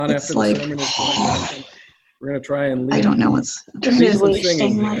on It's after like, the sermon is done. We're going to try and lead. I don't know what's lead some singing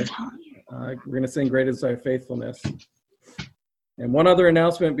wasting my here. time. We're going to sing Great Is Thy Faithfulness. And one other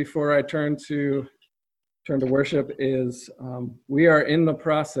announcement before I turn to worship is we are in the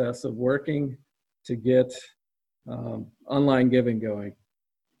process of working to get online giving going.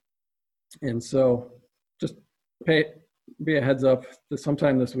 And so just be a heads up that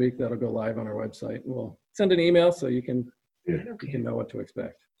sometime this week that'll go live on our website. We'll send an email so you can know what to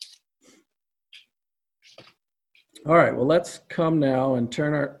expect. All right, well, let's come now and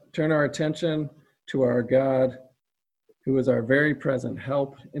turn our attention to our God, who is our very present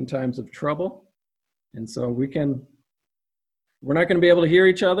help in times of trouble. And so we're not going to be able to hear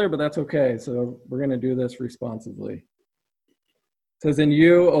each other, but that's okay. So we're going to do this responsively. It says, "In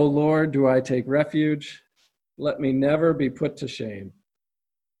you, O Lord, do I take refuge. Let me never be put to shame.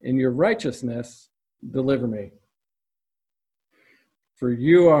 In your righteousness, deliver me. For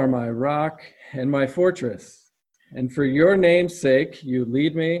you are my rock and my fortress, and for your name's sake, you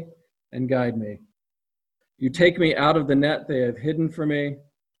lead me and guide me. You take me out of the net they have hidden for me.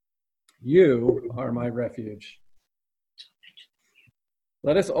 You are my refuge."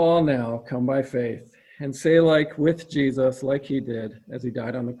 Let us all now come by faith and say, with Jesus, like he did as he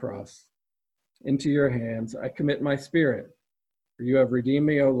died on the cross, "Into your hands I commit my spirit, for you have redeemed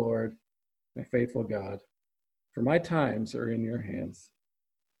me, O Lord, my faithful God. For my times are in your hands."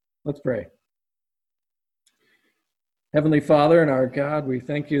 Let's pray. Heavenly Father and our God, we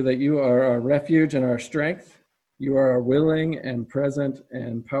thank you that you are our refuge and our strength. You are our willing and present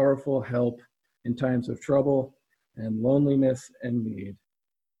and powerful help in times of trouble and loneliness and need.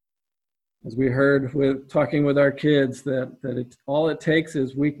 As we heard talking with our kids, that all it takes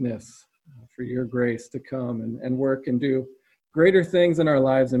is weakness for your grace to come and work and do greater things in our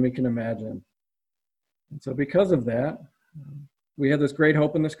lives than we can imagine. And so because of that, we have this great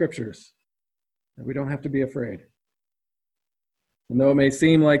hope in the scriptures that we don't have to be afraid. And though it may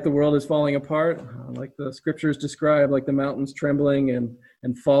seem like the world is falling apart, like the scriptures describe, like the mountains trembling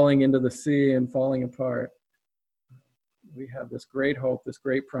and falling into the sea and falling apart, we have this great hope, this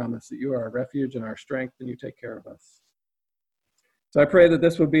great promise that you are our refuge and our strength, and you take care of us. So I pray that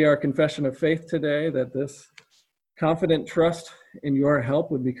this would be our confession of faith today, that this confident trust in your help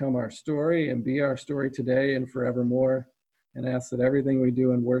would become our story and be our story today and forevermore, and ask that everything we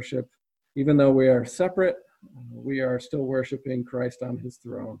do in worship, even though we are separate, we are still worshiping Christ on his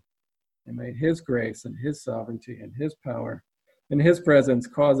throne. And may his grace and his sovereignty and his power and his presence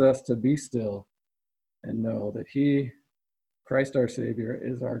cause us to be still and know that he, Christ our Savior,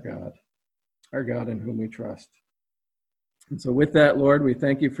 is our God in whom we trust. And so with that, Lord, we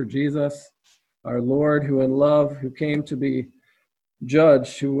thank you for Jesus, our Lord, who in love, who came to be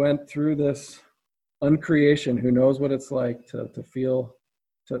judged, who went through this uncreation, who knows what it's like to feel,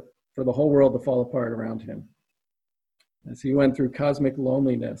 for the whole world to fall apart around him. As he went through cosmic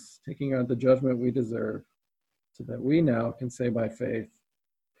loneliness, taking on the judgment we deserve, so that we now can say by faith,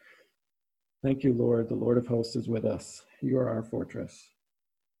 "Thank you, Lord. The Lord of hosts is with us. You are our fortress."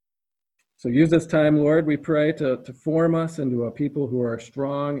 So use this time, Lord, we pray, to form us into a people who are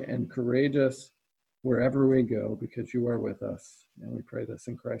strong and courageous wherever we go, because you are with us. And we pray this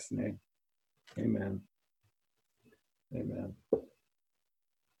in Christ's name. Amen. Amen.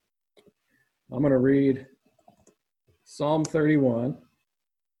 I'm going to read Psalm 31.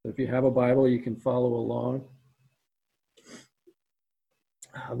 If you have a Bible, you can follow along.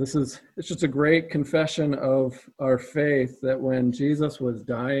 It's just a great confession of our faith that when Jesus was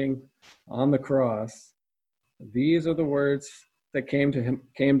dying on the cross, these are the words that came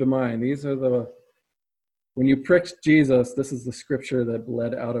to mind. When you pricked Jesus, this is the scripture that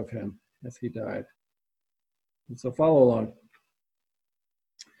bled out of him as he died. And so follow along.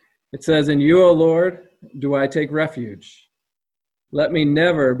 It says, "In you, O Lord, do I take refuge. Let me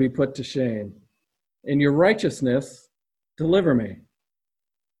never be put to shame. In your righteousness, deliver me.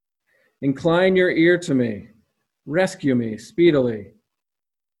 Incline your ear to me. Rescue me speedily.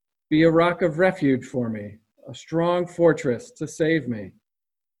 Be a rock of refuge for me, a strong fortress to save me.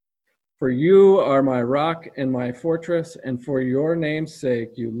 For you are my rock and my fortress, and for your name's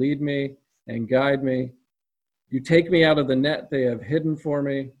sake you lead me and guide me. You take me out of the net they have hidden for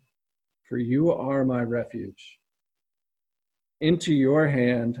me, for you are my refuge. Into your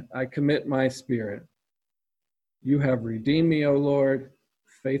hand I commit my spirit. You have redeemed me, O Lord,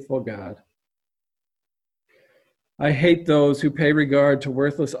 faithful God. I hate those who pay regard to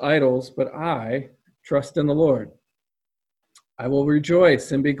worthless idols, but I trust in the Lord. I will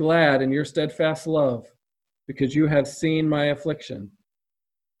rejoice and be glad in your steadfast love, because you have seen my affliction.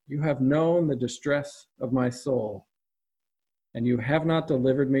 You have known the distress of my soul. and you have not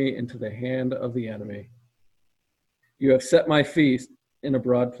delivered me into the hand of the enemy. You have set my feet in a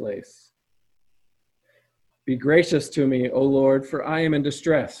broad place. Be gracious to me, O Lord, for I am in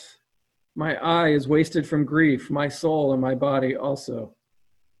distress. My eye is wasted from grief, my soul and my body also.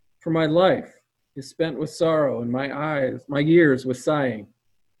 For my life is spent with sorrow, and my years with sighing.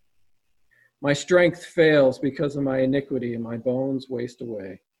 My strength fails because of my iniquity, and my bones waste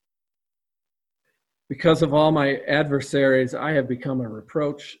away. Because of all my adversaries, I have become a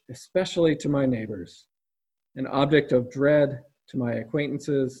reproach, especially to my neighbors, an object of dread to my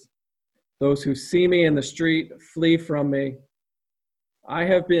acquaintances. Those who see me in the street flee from me. I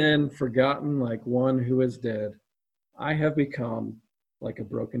have been forgotten like one who is dead. I have become like a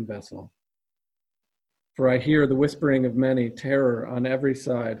broken vessel. For I hear the whispering of many, terror on every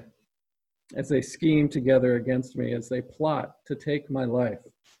side, as they scheme together against me, as they plot to take my life.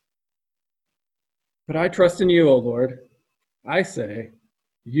 But I trust in you, O Lord. I say,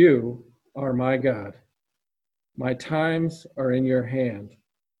 you are my God. My times are in your hand.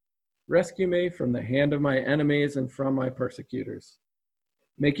 Rescue me from the hand of my enemies and from my persecutors.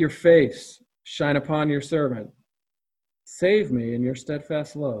 Make your face shine upon your servant. Save me in your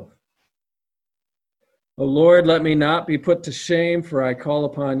steadfast love. O Lord, let me not be put to shame, for I call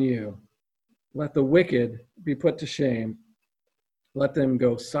upon you. Let the wicked be put to shame. Let them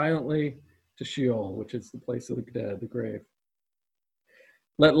go silently to Sheol, which is the place of the dead, the grave.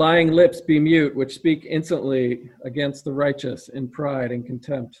 Let lying lips be mute, which speak insolently against the righteous in pride and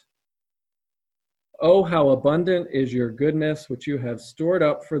contempt. Oh, how abundant is your goodness, which you have stored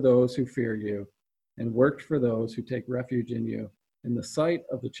up for those who fear you, and worked for those who take refuge in you, in the sight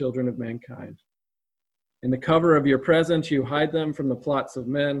of the children of mankind. In the cover of your presence, you hide them from the plots of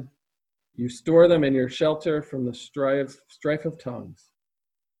men. You store them in your shelter from the strife of tongues.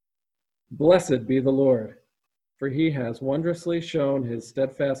 Blessed be the Lord, for he has wondrously shown his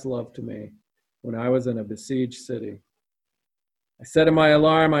steadfast love to me when I was in a besieged city. I said in my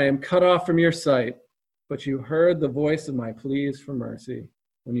alarm, I am cut off from your sight, but you heard the voice of my pleas for mercy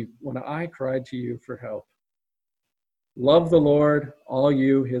when I cried to you for help. Love the Lord, all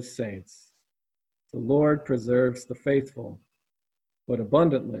you his saints. The Lord preserves the faithful, but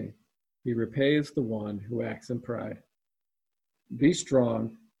abundantly he repays the one who acts in pride. Be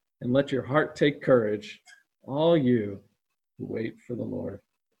strong and let your heart take courage, all you who wait for the Lord.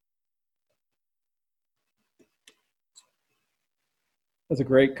 That's a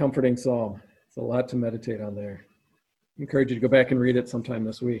great, comforting psalm. It's a lot to meditate on there. I encourage you to go back and read it sometime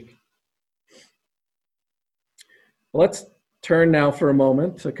this week. Let's turn now for a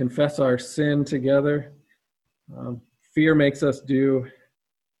moment to confess our sin together. Fear makes us do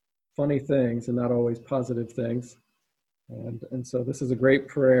funny things and not always positive things. And so this is a great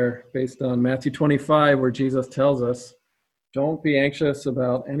prayer based on Matthew 25, where Jesus tells us, don't be anxious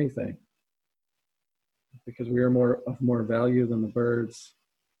about anything, because we are of more value than the birds.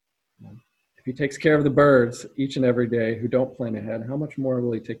 If he takes care of the birds each and every day who don't plan ahead, how much more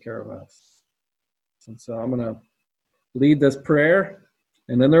will he take care of us? And so I'm going to lead this prayer,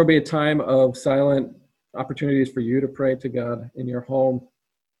 and then there will be a time of silent opportunities for you to pray to God in your home.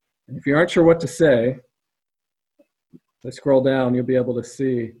 And if you aren't sure what to say, if I scroll down, you'll be able to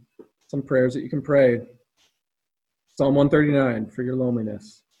see some prayers that you can pray. Psalm 139 for your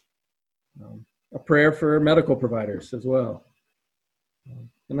loneliness. A prayer for medical providers as well.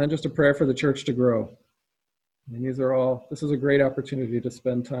 And then just a prayer for the church to grow. And this is a great opportunity to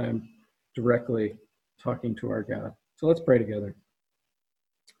spend time directly talking to our God. So let's pray together.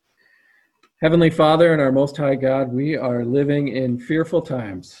 Heavenly Father and our Most High God, we are living in fearful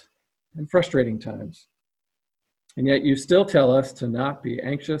times and frustrating times. And yet you still tell us to not be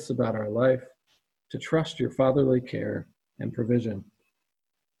anxious about our life, to trust your fatherly care and provision.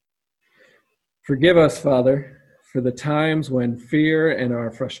 Forgive us, Father, for the times when fear and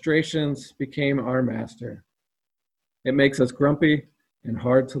our frustrations became our master. It makes us grumpy and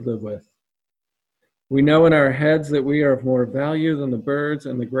hard to live with. We know in our heads that we are of more value than the birds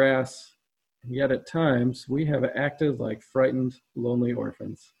and the grass, and yet at times we have acted like frightened, lonely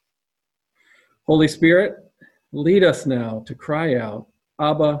orphans. Holy Spirit, lead us now to cry out,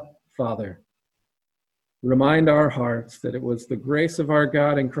 Abba, Father. Remind our hearts that it was the grace of our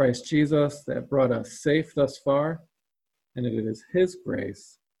God in Christ Jesus that brought us safe thus far, and that it is his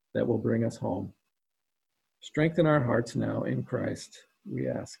grace that will bring us home. Strengthen our hearts now in Christ, we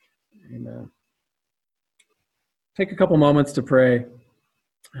ask. Amen. Take a couple moments to pray,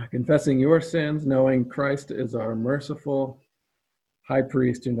 confessing your sins, knowing Christ is our merciful high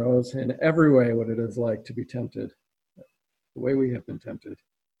priest who knows in every way what it is like to be tempted, the way we have been tempted.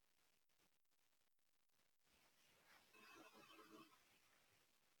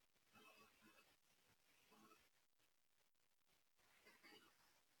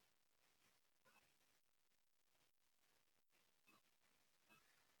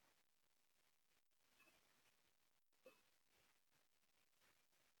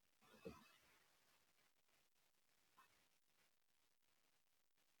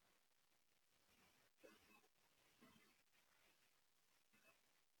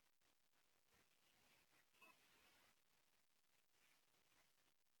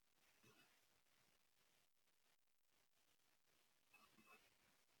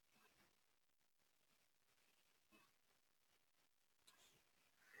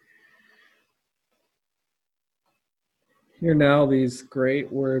 Hear now these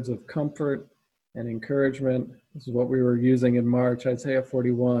great words of comfort and encouragement. This is what we were using in March, Isaiah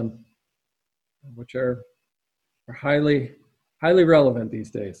 41, which are highly relevant these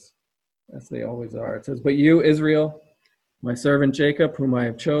days, as they always are. It says, "But you, Israel, my servant Jacob, whom I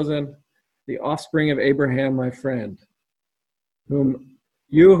have chosen, the offspring of Abraham, my friend, whom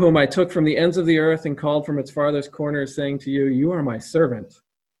I took from the ends of the earth and called from its farthest corners, saying to you, you are my servant.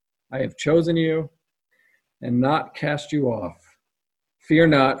 I have chosen you and not cast you off. Fear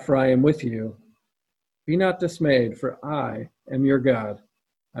not, for I am with you. Be not dismayed, for I am your God.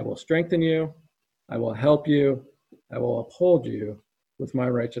 I will strengthen you. I will help you. I will uphold you with my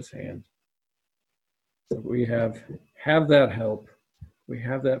righteous hand." So we have that help. We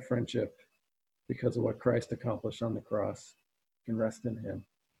have that friendship because of what Christ accomplished on the cross. We can rest in him.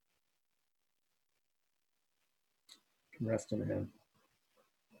 We can rest in him.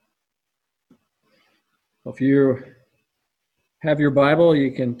 Well, if you have your Bible,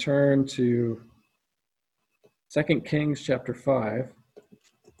 you can turn to 2 Kings chapter 5.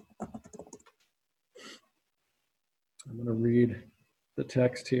 I'm going to read the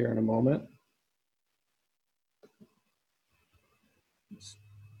text here in a moment.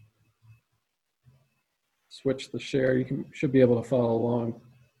 Switch the share. You should be able to follow along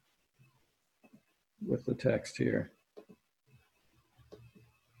with the text here.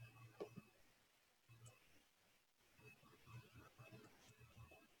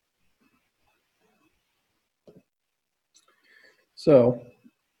 So,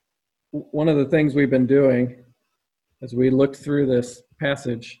 one of the things we've been doing as we looked through this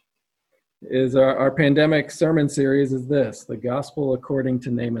passage is our pandemic sermon series is this, the gospel according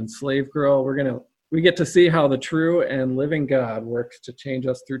to Naaman's slave girl. We get to see how the true and living God works to change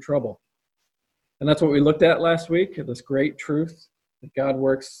us through trouble. And that's what we looked at last week, this great truth that God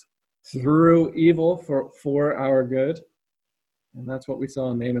works through evil for our good. And that's what we saw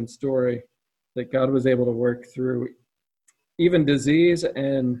in Naaman's story, that God was able to work through even disease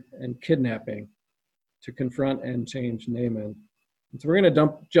and kidnapping to confront and change Naaman. And so we're going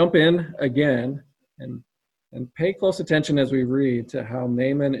to jump in again and pay close attention as we read to how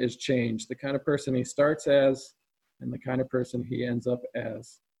Naaman is changed, the kind of person he starts as and the kind of person he ends up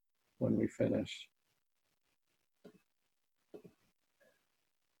as when we finish.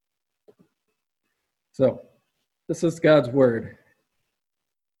 So, this is God's word.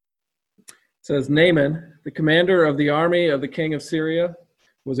 It says, "Naaman, the commander of the army of the king of Syria,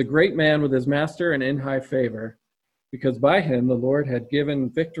 was a great man with his master and in high favor, because by him the Lord had given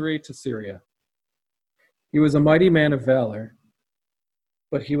victory to Syria. He was a mighty man of valor,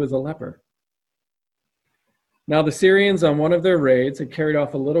 but he was a leper. Now the Syrians on one of their raids had carried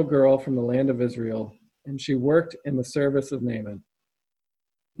off a little girl from the land of Israel, and she worked in the service of Naaman's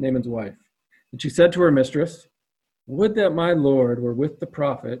wife. And she said to her mistress, 'Would that my Lord were with the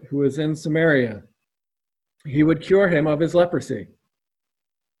prophet who is in Samaria. He would cure him of his leprosy.'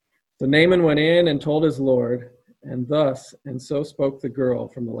 So Naaman went in and told his Lord, and so spoke the girl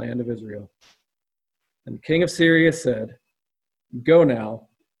from the land of Israel. And the king of Syria said, 'Go now,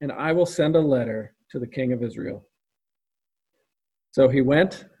 and I will send a letter to the king of Israel.' So he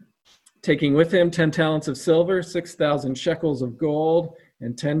went, taking with him 10 talents of silver, 6,000 shekels of gold,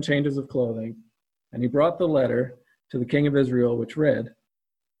 and 10 changes of clothing. And he brought the letter to the king of Israel, which read,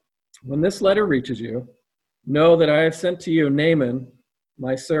 'When this letter reaches you, know that I have sent to you Naaman,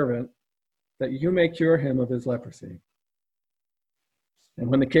 my servant, that you may cure him of his leprosy.' And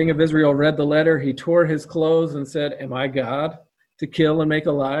when the king of Israel read the letter, he tore his clothes and said, 'Am I God to kill and make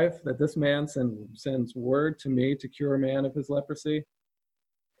alive, that this man sends word to me to cure a man of his leprosy?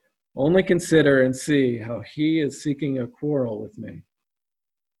 Only consider and see how he is seeking a quarrel with me.'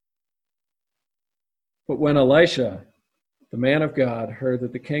 But when Elisha, the man of God, heard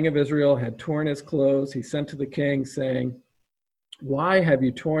that the king of Israel had torn his clothes, he sent to the king, saying, 'Why have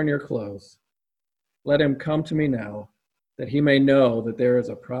you torn your clothes? Let him come to me now, that he may know that there is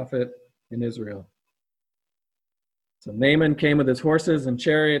a prophet in Israel.' So Naaman came with his horses and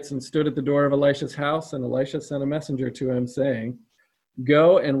chariots and stood at the door of Elisha's house, and Elisha sent a messenger to him, saying,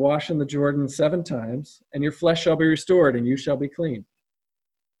 'Go and wash in the Jordan 7 times, and your flesh shall be restored, and you shall be clean.'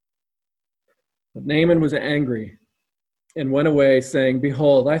 But Naaman was angry and went away, saying,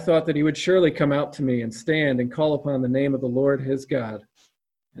 'Behold, I thought that he would surely come out to me and stand and call upon the name of the Lord his God,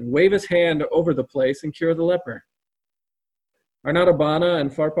 and wave his hand over the place and cure the leper. Are not Abana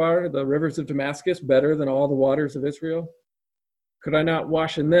and Pharpar, the rivers of Damascus, better than all the waters of Israel? Could I not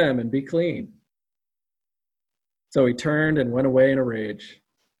wash in them and be clean?' So he turned and went away in a rage.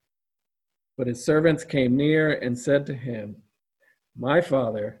 But his servants came near and said to him, 'My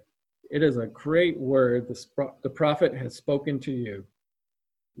father, It is a great word the prophet has spoken to you.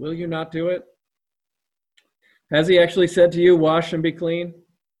 Will you not do it? Has he actually said to you, wash and be clean?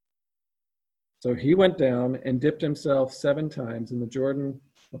 So he went down and dipped himself 7 times in the Jordan,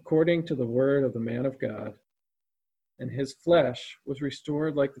 according to the word of the man of God. And his flesh was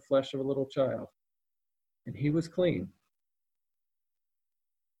restored like the flesh of a little child, and he was clean.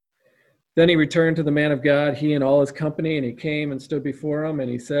 Then he returned to the man of God, he and all his company, and he came and stood before him, and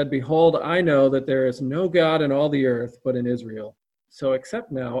he said, Behold, I know that there is no God in all the earth but in Israel. So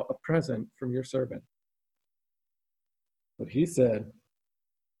accept now a present from your servant. But he said,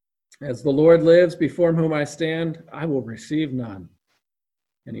 As the Lord lives, before whom I stand, I will receive none.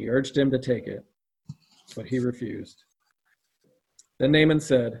 And he urged him to take it, but he refused. Then Naaman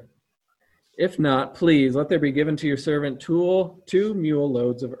said, If not, please let there be given to your servant 2 mule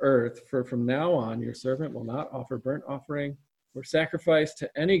loads of earth, for from now on your servant will not offer burnt offering or sacrifice to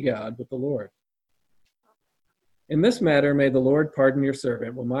any god but the Lord. In this matter may the Lord pardon your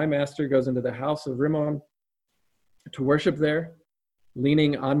servant when my master goes into the house of Rimmon to worship there,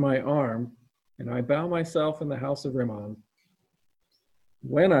 leaning on my arm, and I bow myself in the house of Rimmon.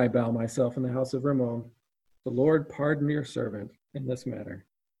 When I bow myself in the house of Rimmon, the Lord pardon your servant in this matter.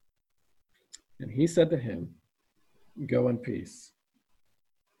 And he said to him, Go in peace.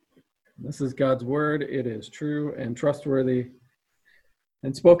 This is God's word. It is true and trustworthy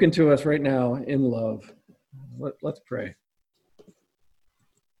and spoken to us right now in love. Let's pray.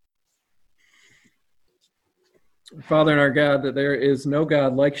 Father and our God, that there is no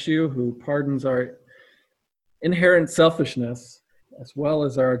God like you who pardons our inherent selfishness as well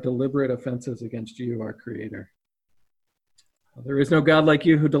as our deliberate offenses against you, our Creator. There is no God like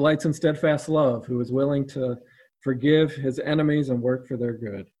you who delights in steadfast love, who is willing to forgive his enemies and work for their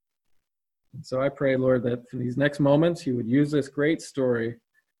good. And so I pray, Lord, that for these next moments, you would use this great story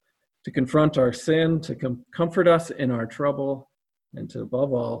to confront our sin, to comfort us in our trouble, and to,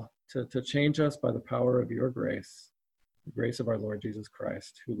 above all, to change us by the power of your grace, the grace of our Lord Jesus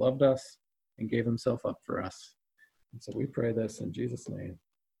Christ, who loved us and gave himself up for us. And so we pray this in Jesus' name.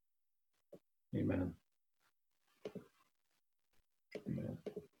 Amen. Amen.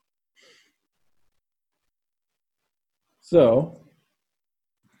 So,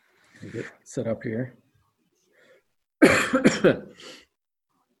 let me get set up here.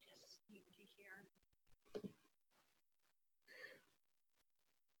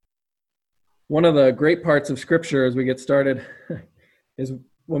 One of the great parts of Scripture as we get started is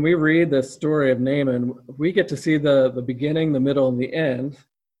when we read the story of Naaman, we get to see the beginning, the middle, and the end,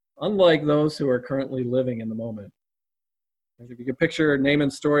 unlike those who are currently living in the moment. If you can picture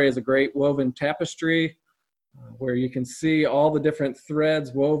Naaman's story as a great woven tapestry, where you can see all the different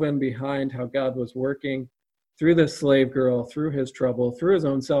threads woven behind how God was working through this slave girl, through his trouble, through his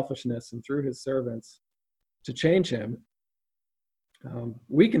own selfishness, and through his servants to change him.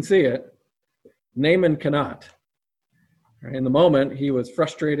 We can see it. Naaman cannot. In the moment, he was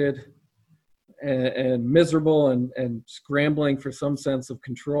frustrated and miserable and scrambling for some sense of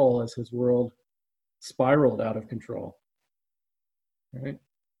control as his world spiraled out of control. Right?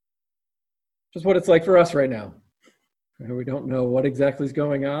 Just what it's like for us right now. We don't know what exactly is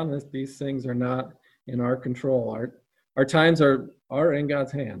going on. These things are not in our control. Our times are in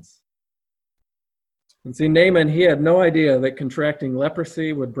God's hands. And see, Naaman, he had no idea that contracting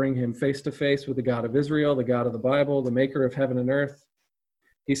leprosy would bring him face to face with the God of Israel, the God of the Bible, the maker of heaven and earth.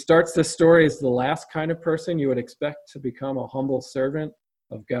 He starts this story as the last kind of person you would expect to become a humble servant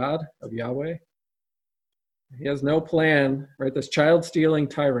of God, of Yahweh. He has no plan, right? This child-stealing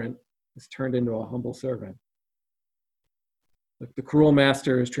tyrant is turned into a humble servant. Like the cruel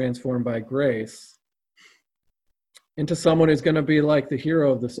master is transformed by grace into someone who's going to be like the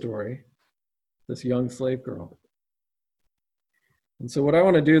hero of the story, this young slave girl. And so what I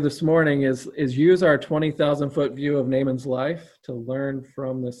want to do this morning is use our 20,000-foot view of Naaman's life to learn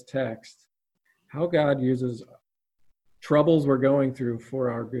from this text how God uses troubles we're going through for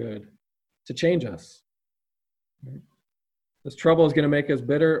our good to change us. Right? This trouble is going to make us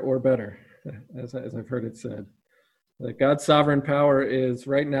bitter or better, as I've heard it said. That God's sovereign power is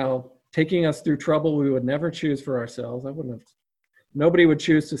right now taking us through trouble we would never choose for ourselves. Nobody would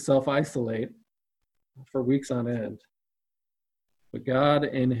choose to self-isolate for weeks on end. But God,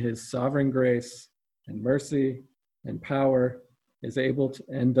 in his sovereign grace and mercy and power, is able to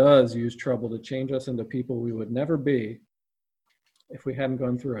and does use trouble to change us into people we would never be if we hadn't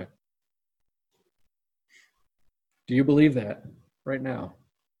gone through it. Do you believe that right now?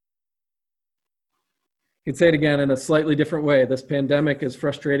 You can say it again in a slightly different way. This pandemic, as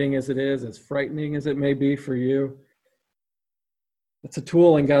frustrating as it is, as frightening as it may be for you, It's a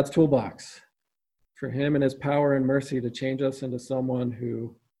tool in God's toolbox for him and his power and mercy to change us into someone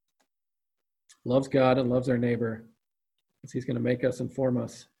who loves God and loves our neighbor, as he's going to make us and form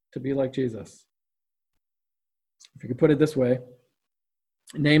us to be like Jesus. If you could put it this way,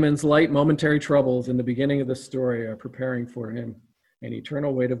 Naaman's light momentary troubles in the beginning of this story are preparing for him an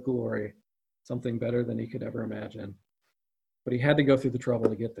eternal weight of glory, something better than he could ever imagine. But he had to go through the trouble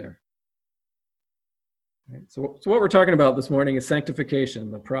to get there. Right? So what we're talking about this morning is sanctification,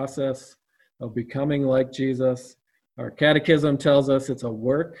 the process of becoming like Jesus. Our catechism tells us it's a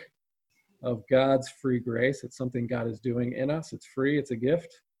work of God's free grace. It's something God is doing in us. It's free. It's a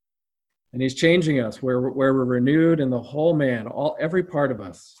gift. And he's changing us where we're renewed in the whole man, every part of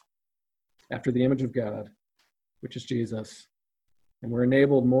us, after the image of God, which is Jesus. And we're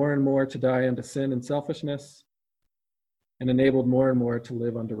enabled more and more to die unto sin and selfishness, and enabled more and more to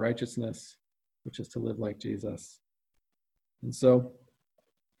live unto righteousness, which is to live like Jesus. And so,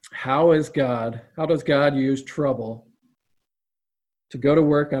 how does God use trouble to go to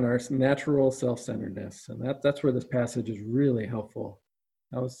work on our natural self-centeredness? And that's where this passage is really helpful.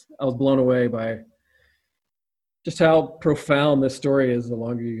 I was blown away by just how profound this story is the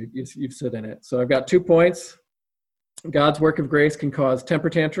longer you sit in it. So I've got 2 points. God's work of grace can cause temper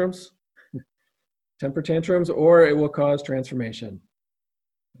tantrums, or it will cause transformation.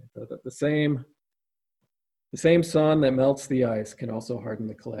 The same sun that melts the ice can also harden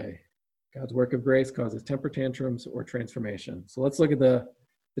the clay. God's work of grace causes temper tantrums or transformation. So let's look at the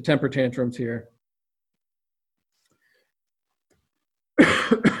temper tantrums here.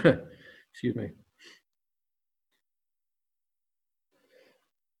 Excuse me.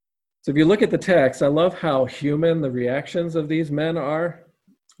 So if you look at the text, I love how human the reactions of these men are.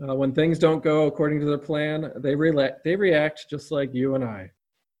 When things don't go according to their plan, they react just like you and I.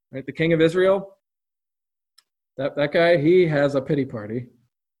 Right? The king of Israel, that guy, he has a pity party.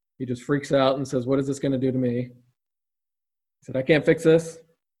 He just freaks out and says, what is this going to do to me? He said, I can't fix this.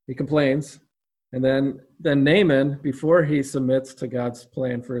 He complains. And then Naaman, before he submits to God's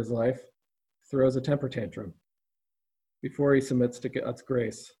plan for his life, throws a temper tantrum. Before he submits to God's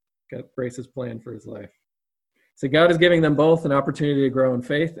grace's plan for his life. So God is giving them both an opportunity to grow in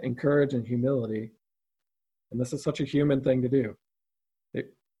faith and courage and humility. And this is such a human thing to do.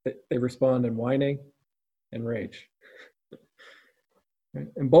 They respond in whining and rage.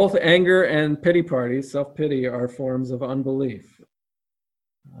 And both anger and pity parties, self-pity, are forms of unbelief.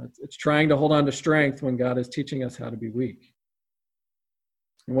 It's trying to hold on to strength when God is teaching us how to be weak.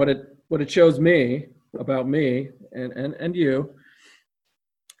 And what it shows me about me and you,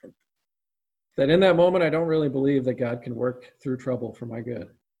 that in that moment I don't really believe that God can work through trouble for my good.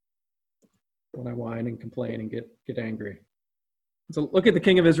 When I whine and complain and get angry. So look at the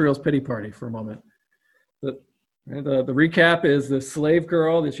king of Israel's pity party for a moment. The recap is this slave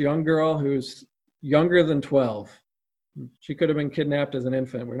girl, this young girl who's younger than 12. She could have been kidnapped as an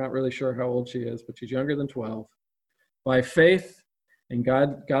infant. We're not really sure how old she is, but she's younger than 12. By faith and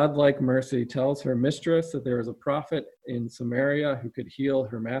God-like mercy, tells her mistress that there is a prophet in Samaria who could heal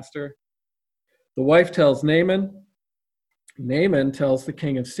her master. The wife tells Naaman. Naaman tells the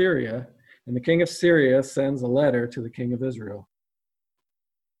king of Syria, and the king of Syria sends a letter to the king of Israel.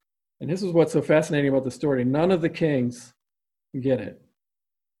 And this is what's so fascinating about the story. None of the kings get it.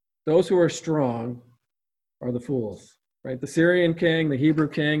 Those who are strong are the fools, right? The Syrian king, the Hebrew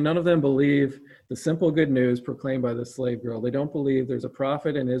king, none of them believe the simple good news proclaimed by this slave girl. They don't believe there's a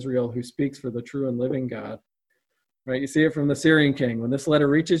prophet in Israel who speaks for the true and living God, right? You see it from the Syrian king. When this letter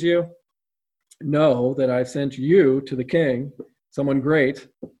reaches you, know that I've sent you to the king, someone great,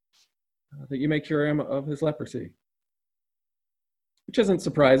 that you may cure him of his leprosy. Which isn't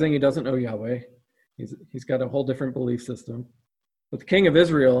surprising. He doesn't know Yahweh. He's got a whole different belief system. But the king of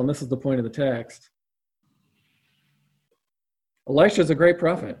Israel, and this is the point of the text, Elisha is a great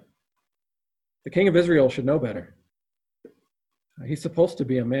prophet. The king of Israel should know better. He's supposed to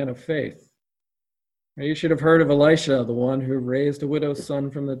be a man of faith. You should have heard of Elisha, the one who raised a widow's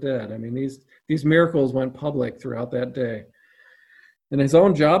son from the dead. I mean, these miracles went public throughout that day. And his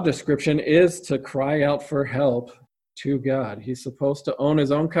own job description is to cry out for help to God. He's supposed to own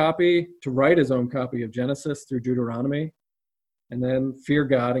his own copy, to write his own copy of Genesis through Deuteronomy, and then fear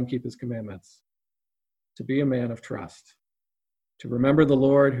God and keep his commandments. To be a man of trust. To remember the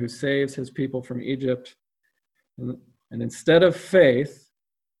Lord who saves his people from Egypt. And instead of faith,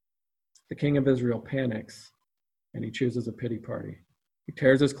 the king of Israel panics and he chooses a pity party. He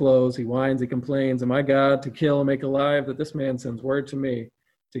tears his clothes, he whines, he complains, am I God to kill and make alive, that this man sends word to me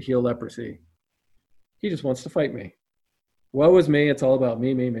to heal leprosy? He just wants to fight me. Woe is me, it's all about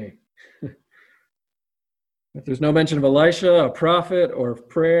me. If there's no mention of Elisha, a prophet, or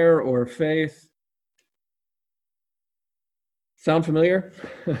prayer, or faith, sound familiar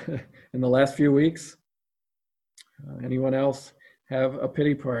in the last few weeks? Anyone else have a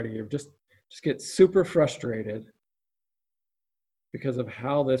pity party or just get super frustrated because of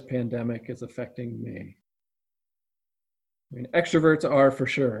how this pandemic is affecting me? I mean, extroverts are for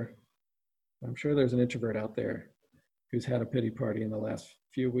sure. I'm sure there's an introvert out there who's had a pity party in the last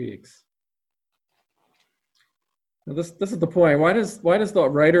few weeks. Now this is the point. Why does the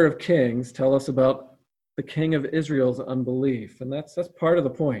writer of Kings tell us about the king of Israel's unbelief? And that's part of the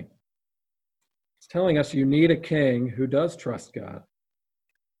point. It's telling us you need a king who does trust God.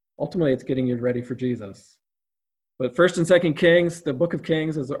 Ultimately, it's getting you ready for Jesus. But 1st and 2nd Kings, the book of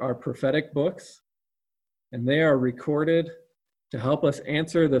Kings, are prophetic books, and they are recorded to help us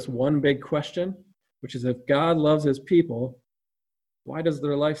answer this one big question, which is, if God loves his people, why does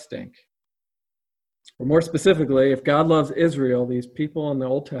their life stink? Or more specifically, if God loves Israel, these people in the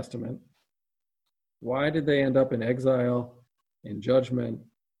Old Testament, why did they end up in exile, in judgment,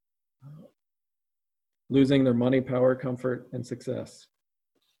 losing their money, power, comfort, and success?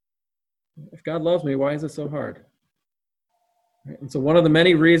 If God loves me, why is it so hard? And so one of the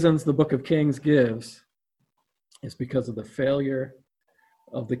many reasons the book of Kings gives is because of the failure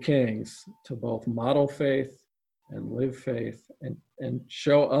of the kings to both model faith and live faith and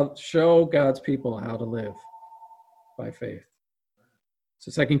show God's people how to live by faith.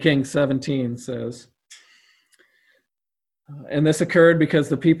 So 2 Kings 17 says, and this occurred because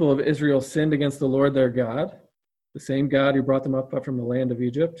the people of Israel sinned against the Lord their God, the same God who brought them up from the land of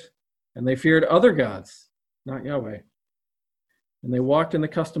Egypt, and they feared other gods, not Yahweh. And they walked in the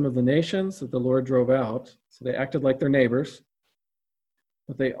custom of the nations that the Lord drove out, so they acted like their neighbors.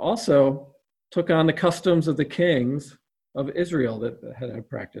 But they also took on the customs of the kings of Israel that had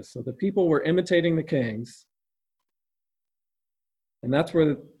practiced. So the people were imitating the kings, and that's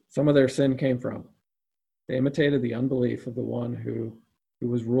where some of their sin came from. They imitated the unbelief of the one who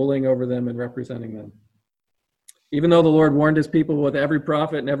was ruling over them and representing them. Even though the Lord warned his people with every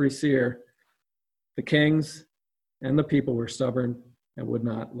prophet and every seer, the kings and the people were stubborn and would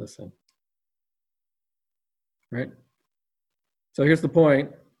not listen. Right? So here's the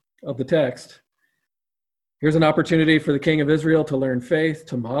point of the text. Here's an opportunity for the king of Israel to learn faith,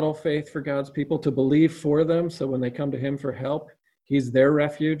 to model faith for God's people, to believe for them, so when they come to him for help, he's their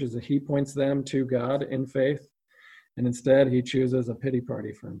refuge as he points them to God in faith. And instead, he chooses a pity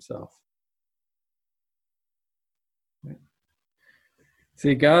party for himself. Right?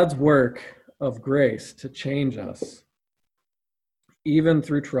 See, God's work of grace to change us, even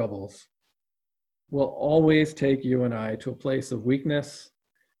through troubles, will always take you and I to a place of weakness,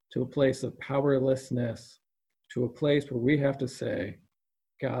 to a place of powerlessness, to a place where we have to say,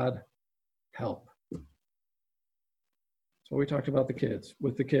 God, help. So we talked about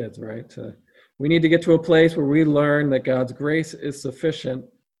with the kids, right? We need to get to a place where we learn that God's grace is sufficient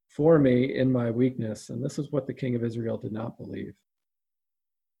for me in my weakness. And this is what the king of Israel did not believe.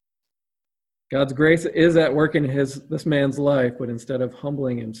 God's grace is at work in this man's life, but instead of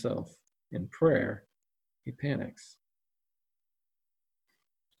humbling himself in prayer, he panics.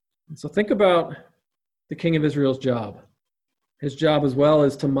 And so think about the king of Israel's job. His job as well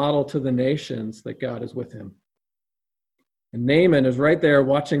is to model to the nations that God is with him. And Naaman is right there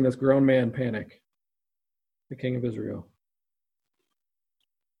watching this grown man panic, the king of Israel.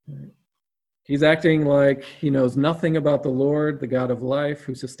 He's acting like he knows nothing about the Lord, the God of life,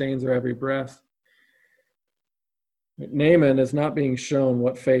 who sustains our every breath. But Naaman is not being shown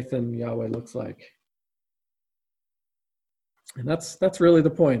what faith in Yahweh looks like. And that's really the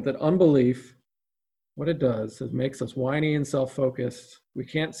point, that unbelief, what it does is makes us whiny and self-focused. We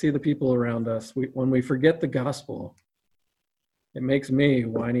can't see the people around us. When we forget the gospel, it makes me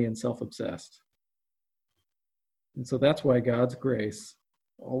whiny and self-obsessed. And so that's why God's grace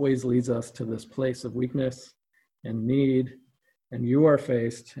always leads us to this place of weakness and need, and you are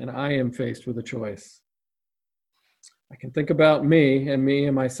faced, and I am faced with a choice. I can think about me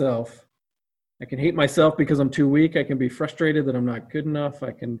and myself. I can hate myself because I'm too weak. I can be frustrated that I'm not good enough.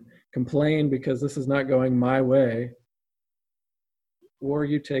 I can complain because this is not going my way. Or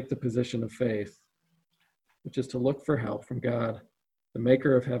you take the position of faith, which is to look for help from God, the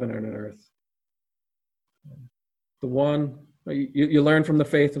maker of heaven and earth. The one, you learn from the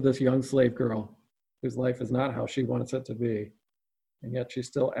faith of this young slave girl whose life is not how she wants it to be, and yet she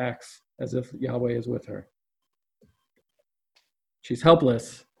still acts as if Yahweh is with her. She's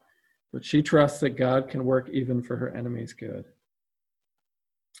helpless, but she trusts that God can work even for her enemy's good.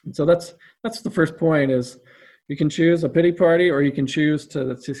 And so that's the first point is, You can choose a pity party, or you can choose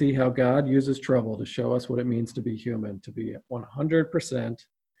to see how God uses trouble to show us what it means to be human, to be 100%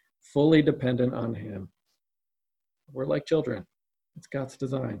 fully dependent on him. We're like children. It's God's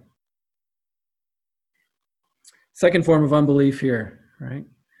design. Second form of unbelief here, right?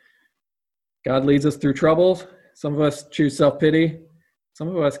 God leads us through troubles. Some of us choose self-pity. Some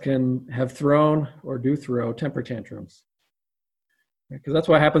of us can have thrown or do throw temper tantrums. Because that's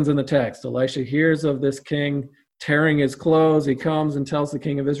what happens in the text. Elisha hears of this king tearing his clothes. He comes and tells the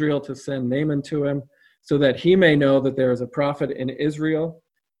king of Israel to send Naaman to him so that he may know that there is a prophet in Israel.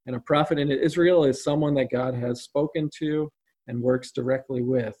 And a prophet in Israel is someone that God has spoken to and works directly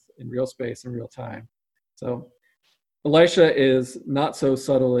with in real space and real time. So Elisha is not so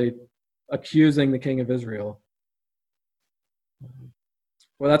subtly accusing the king of Israel.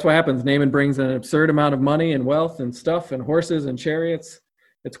 Well, that's what happens. Naaman brings an absurd amount of money and wealth and stuff and horses and chariots.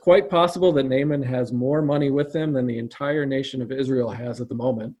 It's quite possible that Naaman has more money with him than the entire nation of Israel has at the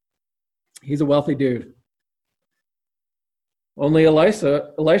moment. He's a wealthy dude. Only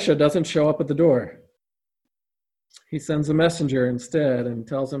Elisha doesn't show up at the door. He sends a messenger instead and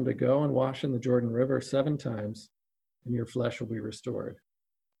tells him to go and wash in the Jordan River 7 times, and your flesh will be restored,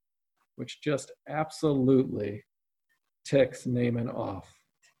 which just absolutely ticks Naaman off.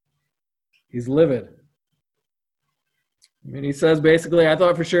 He's livid. I mean, he says basically, I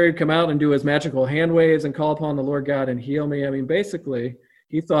thought for sure he'd come out and do his magical hand waves and call upon the Lord God and heal me. I mean, basically,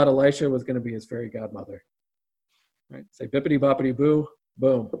 he thought Elisha was going to be his fairy godmother. Right? Say bippity boppity boo,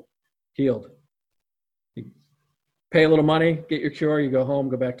 boom, healed. You pay a little money, get your cure, you go home,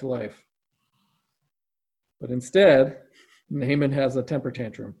 go back to life. But instead, Naaman has a temper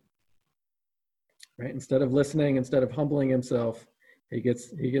tantrum. Right? Instead of listening, instead of humbling himself, he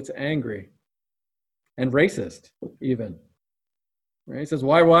gets angry and racist even. Right? He says,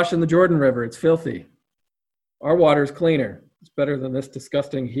 why wash in the Jordan River? It's filthy. Our water is cleaner. It's better than this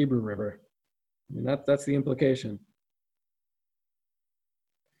disgusting Hebrew river. I mean, that's the implication.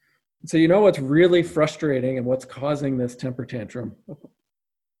 So you know what's really frustrating and what's causing this temper tantrum?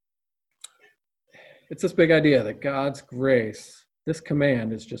 It's this big idea that God's grace, this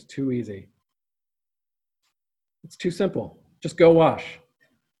command, is just too easy. It's too simple. Just go wash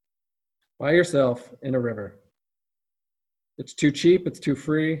by yourself in a river. It's too cheap. It's too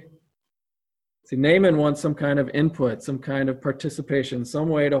free. See, Naaman wants some kind of input, some kind of participation, some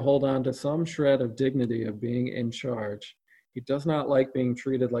way to hold on to some shred of dignity of being in charge. He does not like being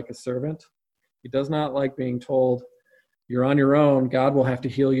treated like a servant. He does not like being told, you're on your own, God will have to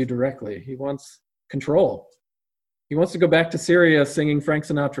heal you directly. He wants control. He wants to go back to Syria singing Frank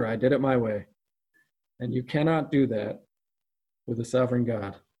Sinatra, I did it my way. And you cannot do that with a sovereign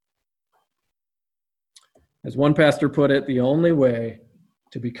God. As one pastor put it, the only way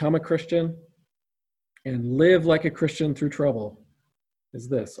to become a Christian and live like a Christian through trouble is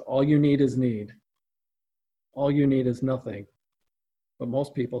this. All you need is need. All you need is nothing. But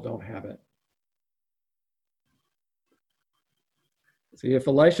most people don't have it. See, if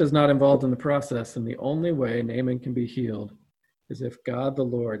Elisha is not involved in the process, then the only way Naaman can be healed is if God the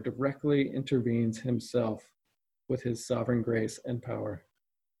Lord directly intervenes himself with his sovereign grace and power.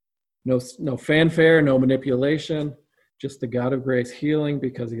 No fanfare, no manipulation, just the God of grace healing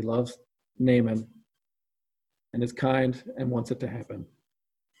because he loves Naaman and is kind and wants it to happen.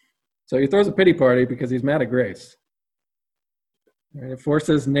 So he throws a pity party because he's mad at grace. Right? It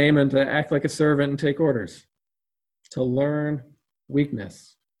forces Naaman to act like a servant and take orders, to learn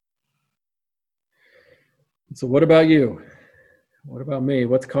weakness. So what about you? What about me?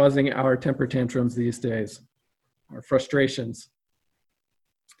 What's causing our temper tantrums these days? Our frustrations?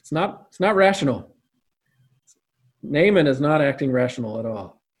 It's not rational. Naaman is not acting rational at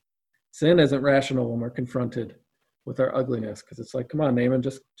all. Sin isn't rational when we're confronted with our ugliness, because it's like, come on, Naaman,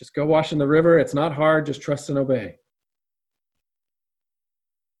 just go wash in the river. It's not hard, just trust and obey.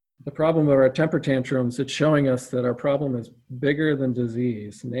 The problem of our temper tantrums, it's showing us that our problem is bigger than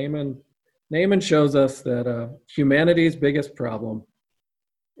disease. Naaman shows us that humanity's biggest problem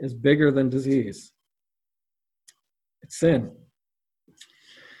is bigger than disease. It's sin.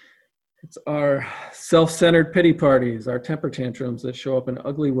 It's our self-centered pity parties, our temper tantrums that show up in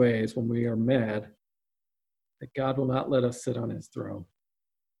ugly ways when we are mad that God will not let us sit on his throne.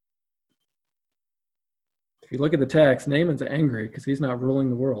 If you look at the text, Naaman's angry because he's not ruling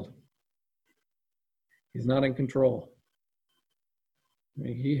the world. He's not in control. I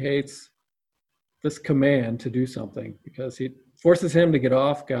mean, he hates this command to do something because he forces him to get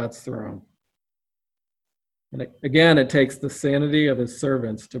off God's throne. And again, it takes the sanity of his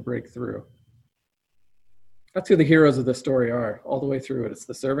servants to break through. That's who the heroes of the story are, all the way through it. It's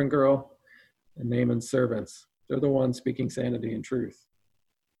the servant girl and Naaman's servants. They're the ones speaking sanity and truth.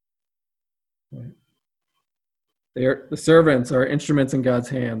 Right? The servants are instruments in God's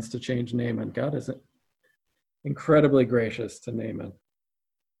hands to change Naaman. God is incredibly gracious to Naaman.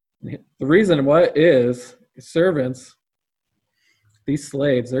 The reason what is servants, these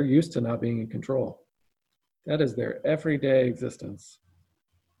slaves, they're used to not being in control. That is their everyday existence.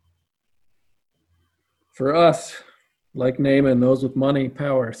 For us, like Naaman, those with money,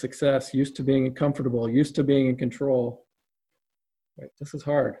 power, success, used to being comfortable, used to being in control, right? This is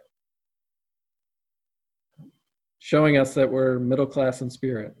hard. Showing us that we're middle class in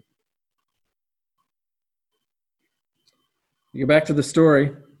spirit. You go back to the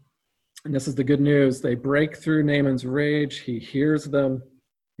story, and this is the good news. They break through Naaman's rage. He hears them.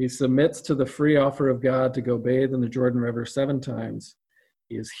 He submits to the free offer of God to go bathe in the Jordan River 7 times.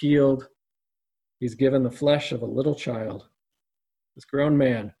 He is healed. He's given the flesh of a little child. This grown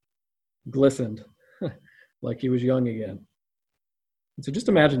man glistened like he was young again. And so just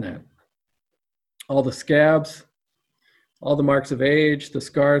imagine that. All the scabs, all the marks of age, the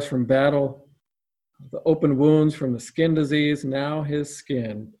scars from battle, the open wounds from the skin disease, now his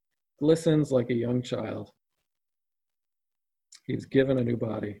skin glistens like a young child. He's given a new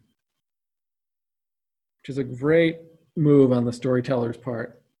body, which is a great move on the storyteller's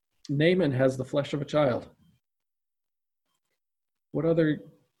part. Naaman has the flesh of a child. What other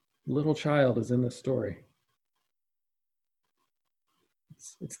little child is in this story?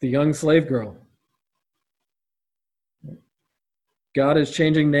 It's the young slave girl. God is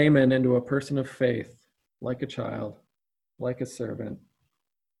changing Naaman into a person of faith, like a child, like a servant.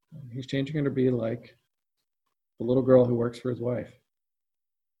 He's changing her to be like the little girl who works for his wife.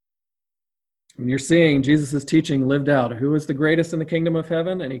 When you're seeing Jesus' teaching lived out, who is the greatest in the kingdom of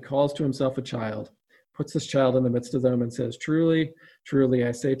heaven? And he calls to himself a child, puts this child in the midst of them and says, truly, truly,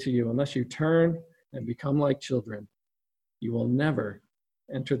 I say to you, unless you turn and become like children, you will never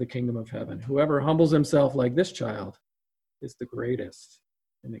enter the kingdom of heaven. Whoever humbles himself like this child is the greatest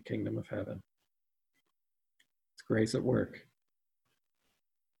in the kingdom of heaven. It's grace at work.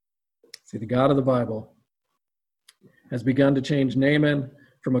 See, the God of the Bible has begun to change Naaman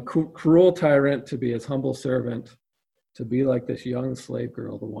from a cruel tyrant to be his humble servant, to be like this young slave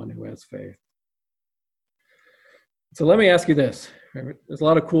girl, the one who has faith. So let me ask you this. There's a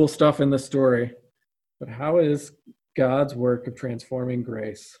lot of cool stuff in this story, but how is God's work of transforming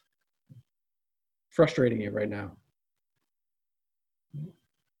grace frustrating you right now?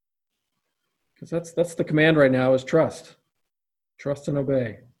 Because that's the command right now is trust. Trust and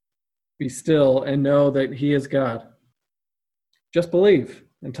obey. Be still and know that he is God. Just believe.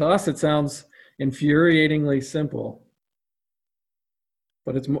 And to us, it sounds infuriatingly simple,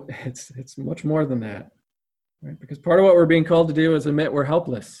 but it's much more than that, right? Because part of what we're being called to do is admit we're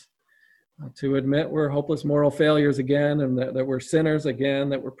helpless, to admit we're hopeless moral failures again, and that we're sinners again,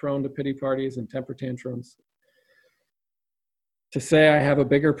 that we're prone to pity parties and temper tantrums. To say I have a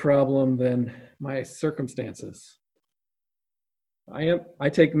bigger problem than my circumstances. I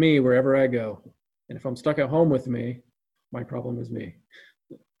take me wherever I go, and if I'm stuck at home with me, my problem is me.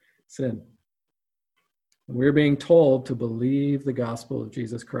 Sin. And we're being told to believe the gospel of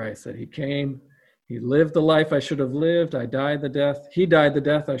Jesus Christ, that he came, he lived the life I should have lived, he died the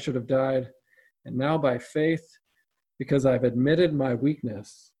death I should have died, and now by faith, because I've admitted my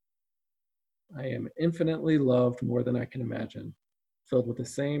weakness, I am infinitely loved more than I can imagine, filled with the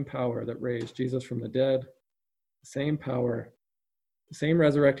same power that raised Jesus from the dead, the same power, the same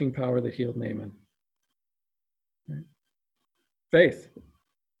resurrecting power that healed Naaman. Right? Faith.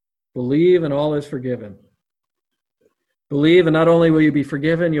 Believe and all is forgiven. Believe and not only will you be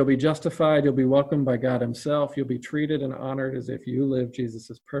forgiven, you'll be justified, you'll be welcomed by God himself, you'll be treated and honored as if you lived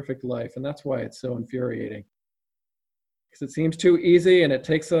Jesus' perfect life. And that's why it's so infuriating. Because it seems too easy and it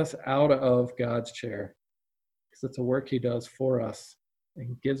takes us out of God's chair. Because it's a work he does for us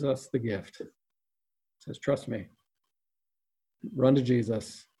and gives us the gift. It says, trust me. Run to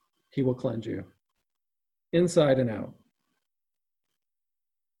Jesus. He will cleanse you. Inside and out.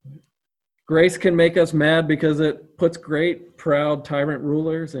 Grace can make us mad because it puts great, proud tyrant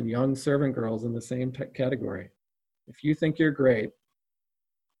rulers and young servant girls in the same category. If you think you're great,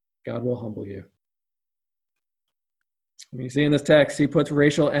 God will humble you. When you see in this text, he puts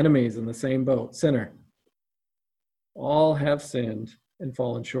racial enemies in the same boat, sinner. All have sinned and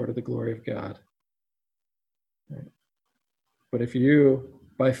fallen short of the glory of God. But if you,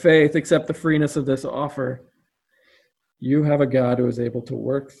 by faith, accept the freeness of this offer, you have a God who is able to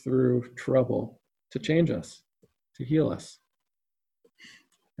work through trouble to change us, to heal us.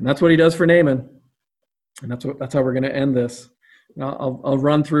 And that's what he does for Naaman. And that's how we're going to end this. I'll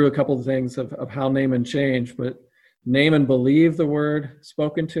run through a couple of things of how Naaman changed, but Naaman believed the word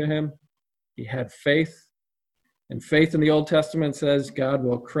spoken to him. He had faith, and faith in the Old Testament says God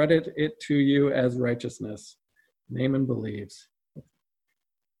will credit it to you as righteousness. Naaman believes,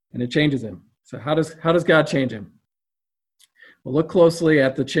 and it changes him. So how does God change him? Well, look closely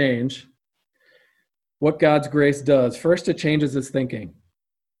at the change. What God's grace does. First, it changes his thinking.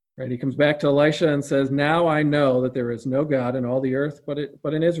 Right? He comes back to Elisha and says, "Now I know that there is no God in all the earth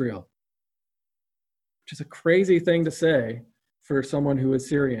but in Israel," which is a crazy thing to say for someone who is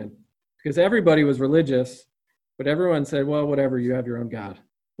Syrian, because everybody was religious, but everyone said, "Well, whatever, you have your own God.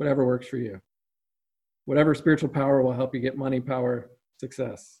 Whatever works for you. Whatever spiritual power will help you get money, power,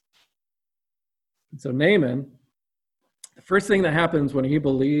 success." And so Naaman, the first thing that happens when he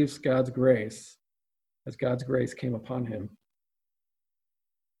believes God's grace, as God's grace came upon him,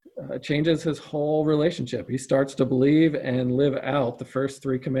 changes his whole relationship. He starts to believe and live out the first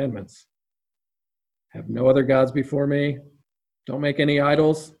 3 commandments. Have no other gods before me. Don't make any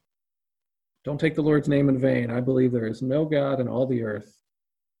idols. Don't take the Lord's name in vain. I believe there is no God in all the earth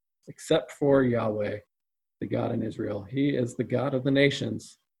except for Yahweh, the God in Israel. He is the God of the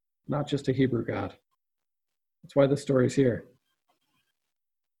nations, not just a Hebrew God. That's why this story is here.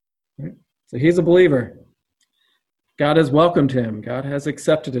 Right? So he's a believer. God has welcomed him. God has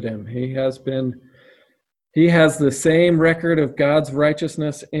accepted him. He has the same record of God's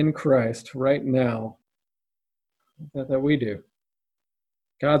righteousness in Christ right now that we do.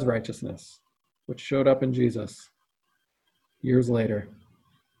 God's righteousness, which showed up in Jesus years later.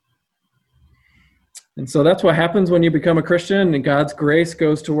 And so that's what happens when you become a Christian, and God's grace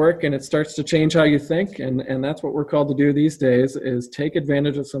goes to work and it starts to change how you think. And that's what we're called to do these days, is take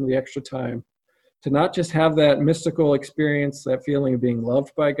advantage of some of the extra time to not just have that mystical experience, that feeling of being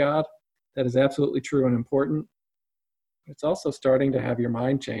loved by God. That is absolutely true and important. It's also starting to have your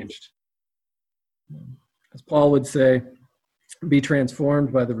mind changed. As Paul would say, be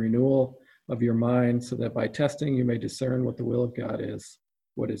transformed by the renewal of your mind, so that by testing you may discern what the will of God is,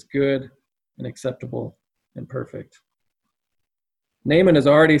 what is good and acceptable and perfect. Naaman has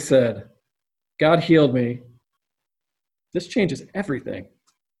already said, God healed me. This changes everything.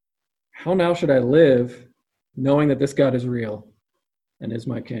 How now should I live knowing that this God is real and is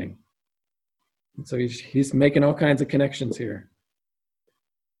my king? And so he's making all kinds of connections here.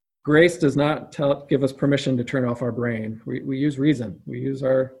 Grace does not give us permission to turn off our brain. We use reason. We use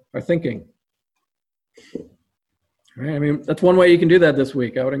our thinking. All right? I mean, that's one way you can do that this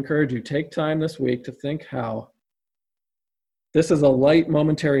week. I would encourage you, take time this week to think how this is a light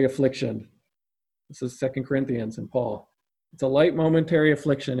momentary affliction. This is 2 Corinthians and Paul. It's a light momentary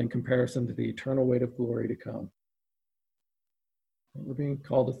affliction in comparison to the eternal weight of glory to come. We're being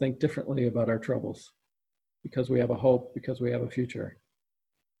called to think differently about our troubles because we have a hope, because we have a future.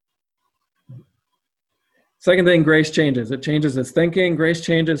 Second thing, grace changes. It changes his thinking. Grace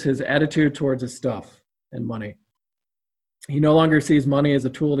changes his attitude towards his stuff and money. He no longer sees money as a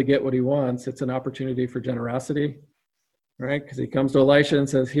tool to get what he wants. It's an opportunity for generosity, right? Because he comes to Elisha and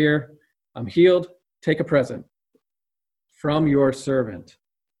says, "Here, I'm healed. Take a present from your servant."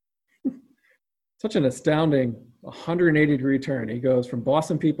 Such an astounding 180-degree turn. He goes from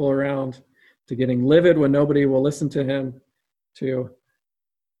bossing people around to getting livid when nobody will listen to him to,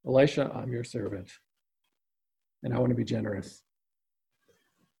 "Elisha, I'm your servant, and I want to be generous."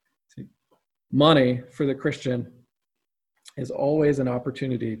 See, money for the Christian is always an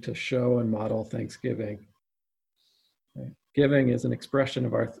opportunity to show and model thanksgiving. Right? Giving is an expression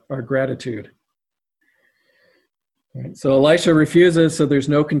of our gratitude. Right? So Elisha refuses, so there's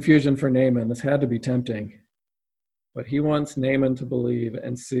no confusion for Naaman. This had to be tempting. But he wants Naaman to believe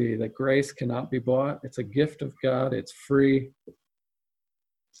and see that grace cannot be bought. It's a gift of God. It's free.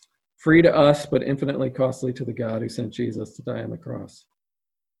 Free to us, but infinitely costly to the God who sent Jesus to die on the cross.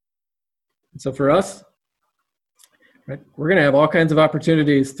 And so for us, right, we're going to have all kinds of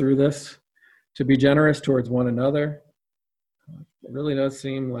opportunities through this to be generous towards one another. It really does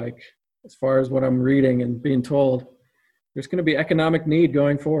seem like, as far as what I'm reading and being told, there's going to be economic need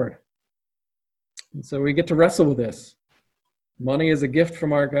going forward. And so we get to wrestle with this. Money is a gift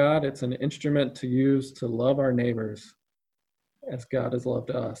from our God. It's an instrument to use to love our neighbors as God has loved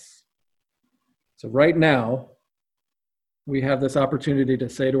us. So right now, we have this opportunity to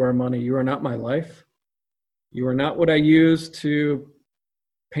say to our money, "You are not my life. You are not what I use to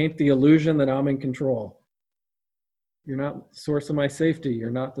paint the illusion that I'm in control. You're not the source of my safety. You're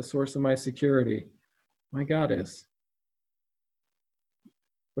not the source of my security. My God is."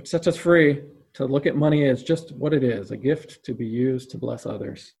 Which sets us free to look at money as just what it is, a gift to be used to bless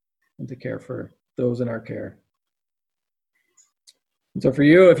others and to care for those in our care. And so for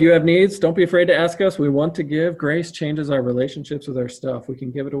you, if you have needs, don't be afraid to ask us. We want to give. Grace changes our relationships with our stuff. We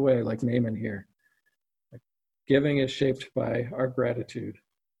can give it away like Namaan here. Giving is shaped by our gratitude.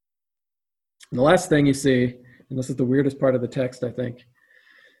 And the last thing you see, and this is the weirdest part of the text, I think,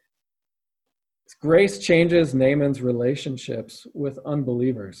 is grace changes Naaman's relationships with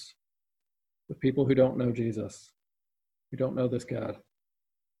unbelievers, with people who don't know Jesus, who don't know this God.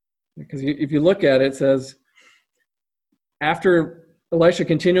 Because if you look at it, it says, after Elisha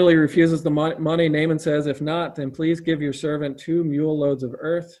continually refuses the money, Naaman says, if not, then please give your servant 2 mule loads of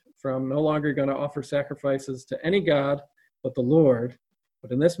earth, for I'm no longer going to offer sacrifices to any god but the Lord.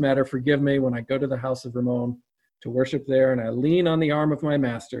 But in this matter, forgive me when I go to the house of Ramon to worship there, and I lean on the arm of my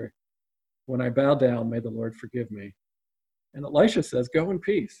master. When I bow down, may the Lord forgive me. And Elisha says, go in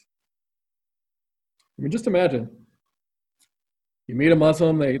peace. I mean, just imagine. You meet a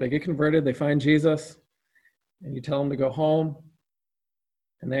Muslim, they get converted, they find Jesus, and you tell them to go home,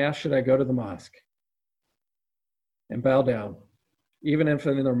 and they ask, should I go to the mosque? And bow down, even if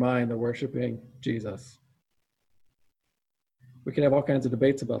in their mind they're worshiping Jesus. We could have all kinds of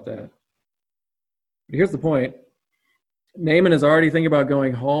debates about that. But here's the point. Naaman is already thinking about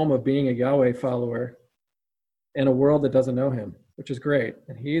going home, of being a Yahweh follower in a world that doesn't know him, which is great.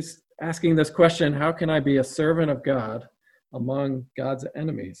 And he's asking this question, how can I be a servant of God among God's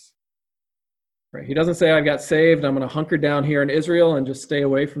enemies? Right? He doesn't say, I've got saved, I'm going to hunker down here in Israel and just stay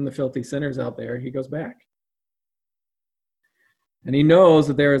away from the filthy sinners out there. He goes back. And he knows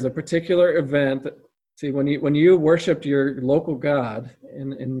that there is a particular event that, see, when you worshiped your local God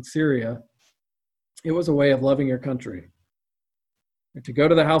in Syria, it was a way of loving your country. And to go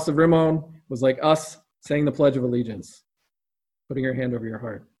to the house of Rimmon was like us saying the Pledge of Allegiance, putting your hand over your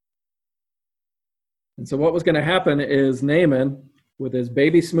heart. And so what was going to happen is Naaman, with his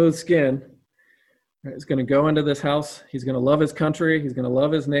baby smooth skin, is going to go into this house. He's going to love his country. He's going to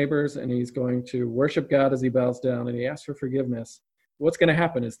love his neighbors, and he's going to worship God as he bows down, and he asks for forgiveness. What's going to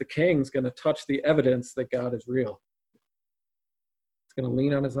happen is the king's going to touch the evidence that God is real. It's going to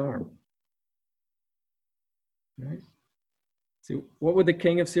lean on his arm. Right? See, what would the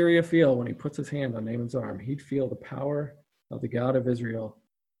king of Syria feel when he puts his hand on Naaman's arm? He'd feel the power of the God of Israel.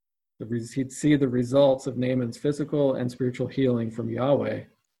 He'd see the results of Naaman's physical and spiritual healing from Yahweh,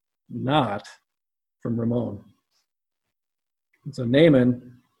 not from Ramon. And so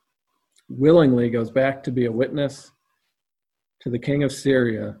Naaman willingly goes back to be a witness to the king of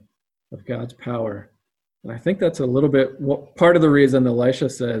Syria of God's power. And I think that's a little bit part of the reason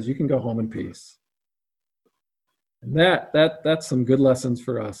Elisha says, you can go home in peace. And that's some good lessons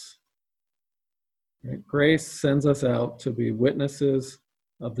for us. Right? Grace sends us out to be witnesses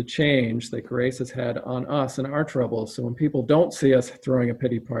of the change that grace has had on us and our troubles. So when people don't see us throwing a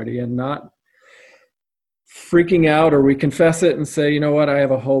pity party and not freaking out, or we confess it and say, you know what, I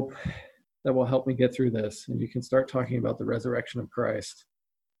have a hope that will help me get through this. And you can start talking about the resurrection of Christ.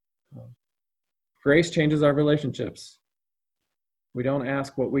 Grace changes our relationships. We don't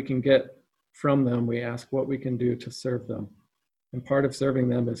ask what we can get from them. We ask what we can do to serve them. And part of serving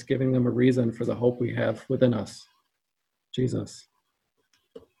them is giving them a reason for the hope we have within us, Jesus.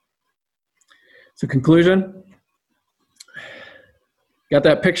 So conclusion, got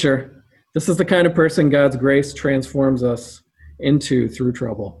that picture. This is the kind of person God's grace transforms us into through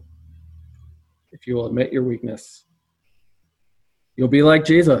trouble. If you will admit your weakness, you'll be like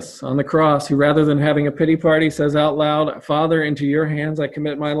Jesus on the cross, who rather than having a pity party says out loud, Father, into your hands I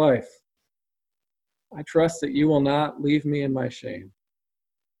commit my life. I trust that you will not leave me in my shame.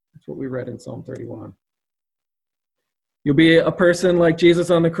 That's what we read in Psalm 31. You'll be a person like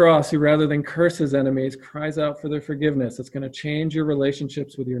Jesus on the cross, who rather than curse his enemies, cries out for their forgiveness. It's going to change your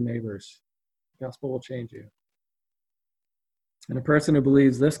relationships with your neighbors. The gospel will change you. And a person who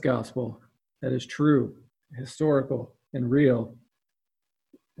believes this gospel, that is true, historical, and real,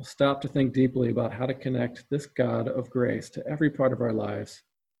 will stop to think deeply about how to connect this God of grace to every part of our lives,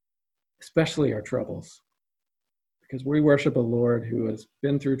 especially our troubles, because we worship a Lord who has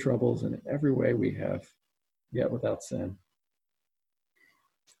been through troubles in every way we have, yet without sin.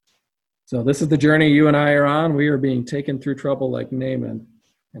 So this is the journey you and I are on. We are being taken through trouble like Naaman,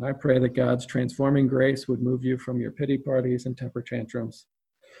 and I pray that God's transforming grace would move you from your pity parties and temper tantrums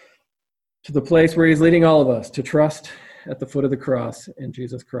to the place where he's leading all of us to trust at the foot of the cross in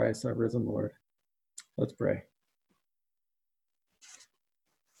Jesus Christ, our risen Lord. Let's pray.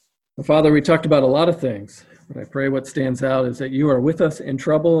 Well, Father, we talked about a lot of things, but I pray what stands out is that you are with us in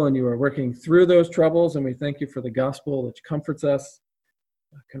trouble and you are working through those troubles, and we thank you for the gospel which comforts us,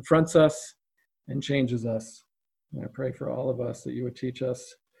 confronts us, and changes us. And I pray for all of us that you would teach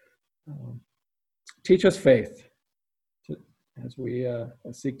us faith, as we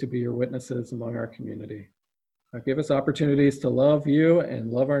seek to be your witnesses among our community. Give us opportunities to love you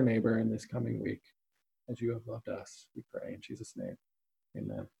and love our neighbor in this coming week, as you have loved us. We pray in Jesus' name.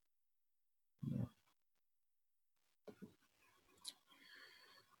 Amen. Amen.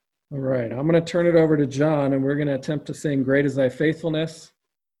 All right, I'm going to turn it over to John, and we're going to attempt to sing Great is Thy Faithfulness.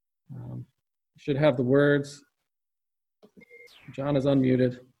 You should have the words. John is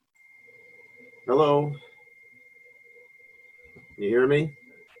unmuted. Hello. Can you hear me?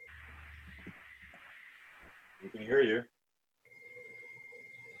 We can hear you.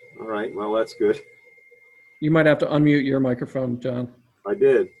 All right, well, that's good. You might have to unmute your microphone, John. I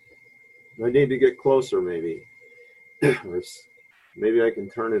did. I need to get closer, maybe. Maybe I can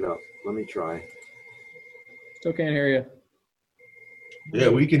turn it up. Let me try. Still can't hear you. Yeah,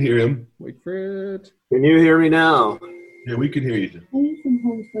 we can hear him. Wait for it. Can you hear me now? Yeah, we can hear you.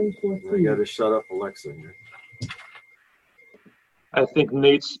 I got to shut up Alexa here. I think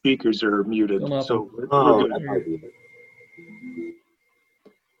Nate's speakers are muted, so we're good. That might be it.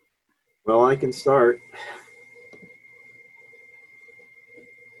 Well, I can start.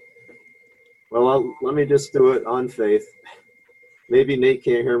 Well, let me just do it on faith. Maybe Nate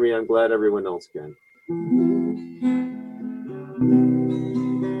can't hear me. I'm glad everyone else can.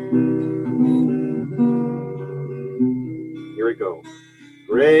 Here we go.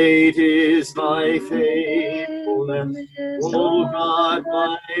 Great is thy faithfulness, O God,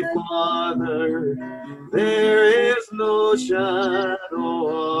 my Father. There is no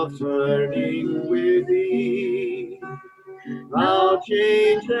shadow of turning with thee. Thou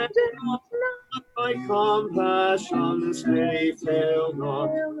changest not, thy compassions they fail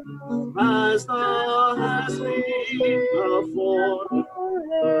not. As thou hast been, thou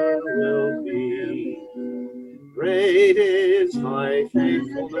forever will be. Great is thy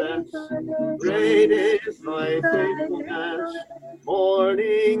faithfulness, great is thy faithfulness.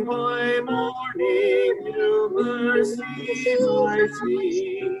 Morning by morning, new mercies I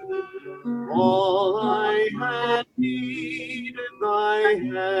see. All I have needed, thy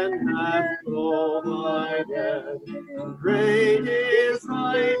hand hath provided. Great is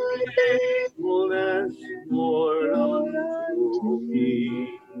thy faithfulness, Lord, unto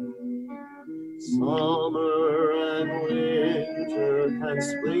me. Summer and winter and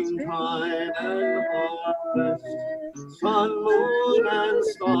springtime and harvest, sun, moon, and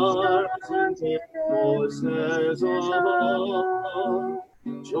stars and the voices of all,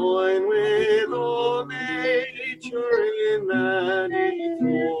 join with all nature in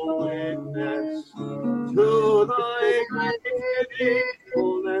manifold witness to thy great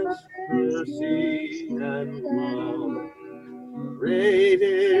faithfulness, mercy, and love. Great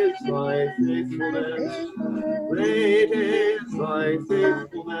is thy faithfulness, great is thy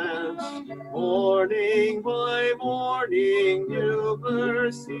faithfulness. Morning by morning, new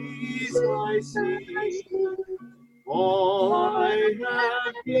mercies I see. All I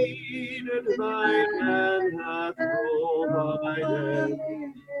have needed, thy hand hath provided.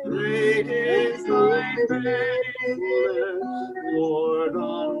 Great is thy faithfulness, Lord,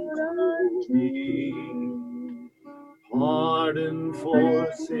 unto me. Pardon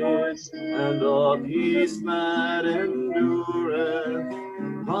for sin and a peace that endureth,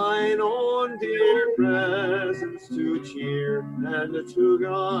 thine own dear presence to cheer and to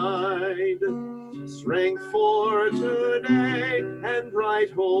guide, strength for today and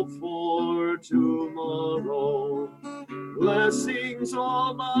bright hope for tomorrow. Blessings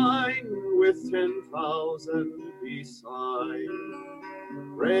all mine with 10,000 beside.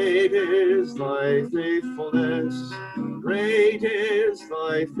 Great is thy faithfulness, great is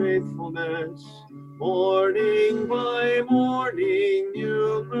thy faithfulness. Morning by morning,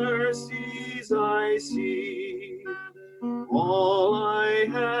 new mercies I see. All I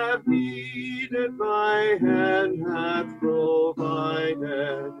have needed, thy hand hath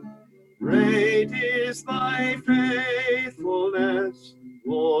provided. Great is thy faithfulness,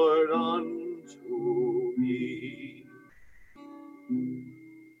 Lord, unto me.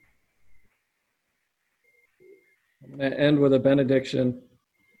 I'm going to end with a benediction.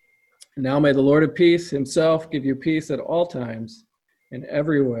 Now may the Lord of peace himself give you peace at all times, in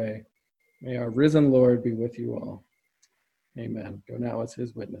every way. May our risen Lord be with you all. Amen. Go now as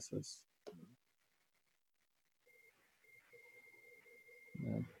his witnesses.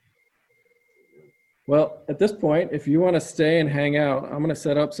 Amen. Well, at this point, if you want to stay and hang out, I'm going to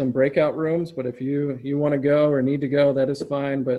set up some breakout rooms, but if you want to go or need to go, that is fine. But